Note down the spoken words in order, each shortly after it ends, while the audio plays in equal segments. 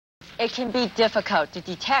it can be difficult to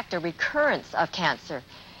detect a recurrence of cancer.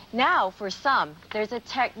 Now, for some, there's a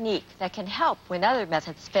technique that can help when other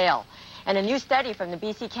methods fail. And a new study from the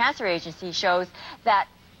BC Cancer Agency shows that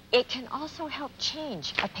it can also help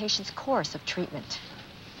change a patient's course of treatment.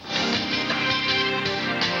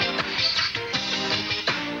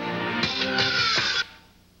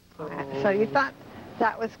 So you thought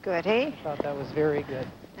that was good, eh? I thought that was very good.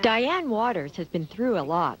 Diane Waters has been through a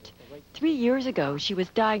lot. 3 years ago, she was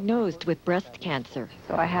diagnosed with breast cancer.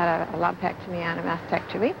 So I had a lumpectomy and a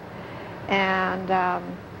mastectomy, and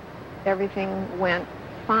everything went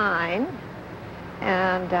fine.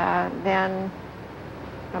 And then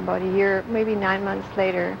about a year, maybe 9 months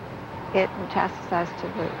later, it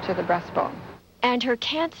metastasized to the breastbone. And her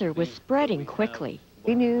cancer was spreading quickly.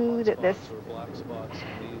 We knew that this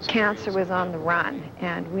cancer was on the run,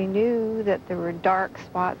 and we knew that there were dark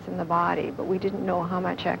spots in the body, but we didn't know how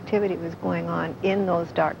much activity was going on in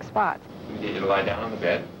those dark spots. You need to lie down on the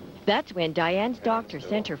bed. That's when Diane's doctor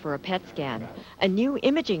sent her for a PET scan, a new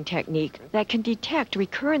imaging technique that can detect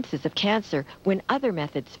recurrences of cancer when other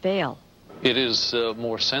methods fail. It is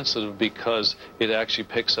more sensitive because it actually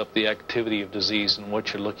picks up the activity of disease, and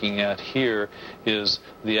what you're looking at here is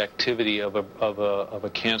the activity of a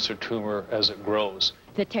cancer tumor as it grows.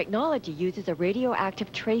 The technology uses a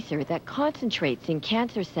radioactive tracer that concentrates in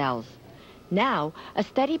cancer cells. Now, a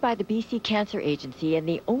study by the BC Cancer Agency and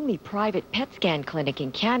the only private PET scan clinic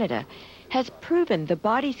in Canada has proven the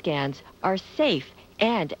body scans are safe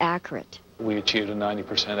and accurate. We achieved a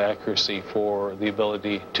 90% accuracy for the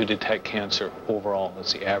ability to detect cancer overall.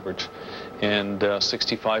 That's the average. And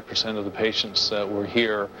 65% of the patients that were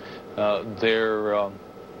here, their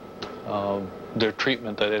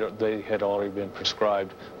treatment that they had already been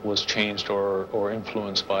prescribed was changed or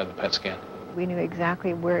influenced by the PET scan. We knew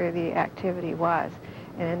exactly where the activity was.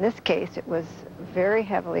 And in this case, it was very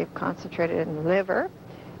heavily concentrated in the liver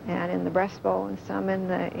and in the breastbone, some in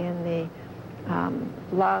the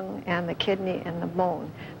lung and the kidney and the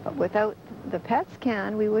bone. But without the PET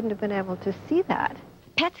scan, we wouldn't have been able to see that.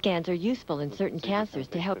 PET scans are useful in certain cancers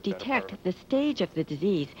to help detect the stage of the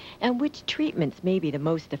disease and which treatments may be the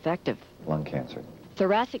most effective. Lung cancer.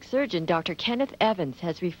 Thoracic surgeon Dr. Kenneth Evans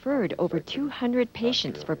has referred over 200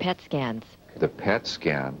 patients for PET scans. The PET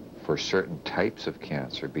scan for certain types of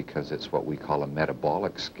cancer, because it's what we call a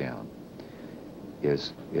metabolic scan,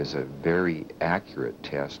 is a very accurate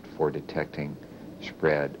test for detecting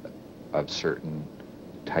spread of certain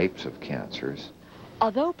types of cancers.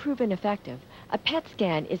 Although proven effective, a PET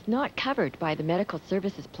scan is not covered by the medical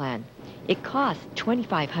services plan. It costs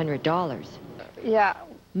 $2,500. Yeah.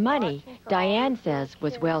 Money, Diane says,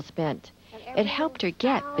 was well spent. It helped her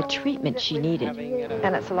get the treatment she needed.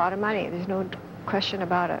 And it's a lot of money. There's no question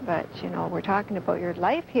about it. But, you know, we're talking about your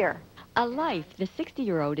life here. A life the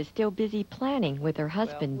 60-year-old is still busy planning with her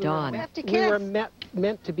husband, Don. We were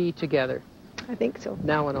meant to be together. I think so.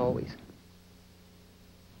 Now and always.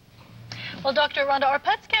 Well, Dr. Rhonda, are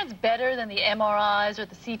PET scans better than the MRIs or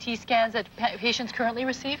the CT scans that patients currently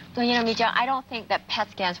receive? Well, you know, Mija, I don't think that PET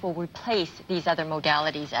scans will replace these other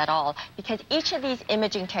modalities at all, because each of these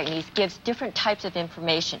imaging techniques gives different types of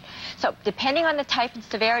information. So, depending on the type and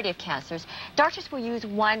severity of cancers, doctors will use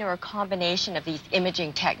one or a combination of these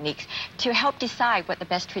imaging techniques to help decide what the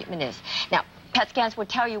best treatment is. Now, PET scans will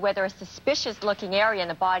tell you whether a suspicious-looking area in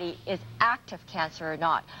the body is active cancer or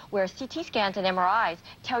not, whereas CT scans and MRIs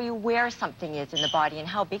tell you where something is in the body and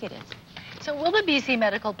how big it is. So will the BC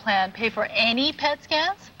medical plan pay for any PET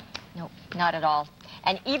scans? No, not at all.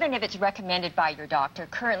 And even if it's recommended by your doctor,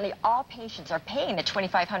 currently all patients are paying the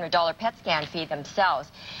 $2,500 PET scan fee themselves.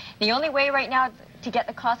 The only way right now to get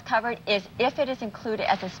the cost covered is if it is included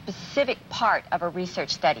as a specific part of a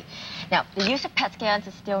research study. Now, the use of PET scans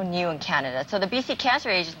is still new in Canada, so the BC Cancer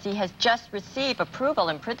Agency has just received approval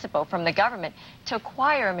in principle from the government to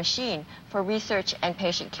acquire a machine for research and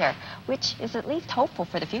patient care, which is at least hopeful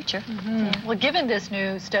for the future. Mm-hmm. Well, given this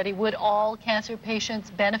new study, would all cancer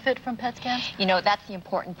patients benefit from PET scans? You know, that's the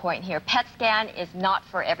important point here. PET scan is not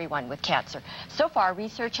for everyone with cancer. So far,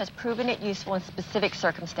 research has proven it useful in specific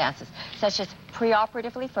circumstances, such as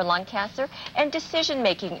preoperatively for lung cancer and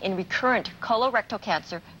decision-making in recurrent colorectal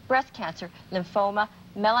cancer, breast cancer, lymphoma,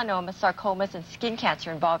 melanoma, sarcomas, and skin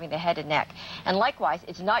cancer involving the head and neck. And likewise,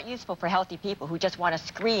 it's not useful for healthy people who just want to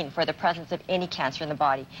screen for the presence of any cancer in the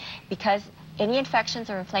body, because any infections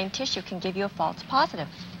or inflamed tissue can give you a false positive.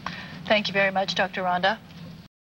 Thank you very much, Dr. Rhonda.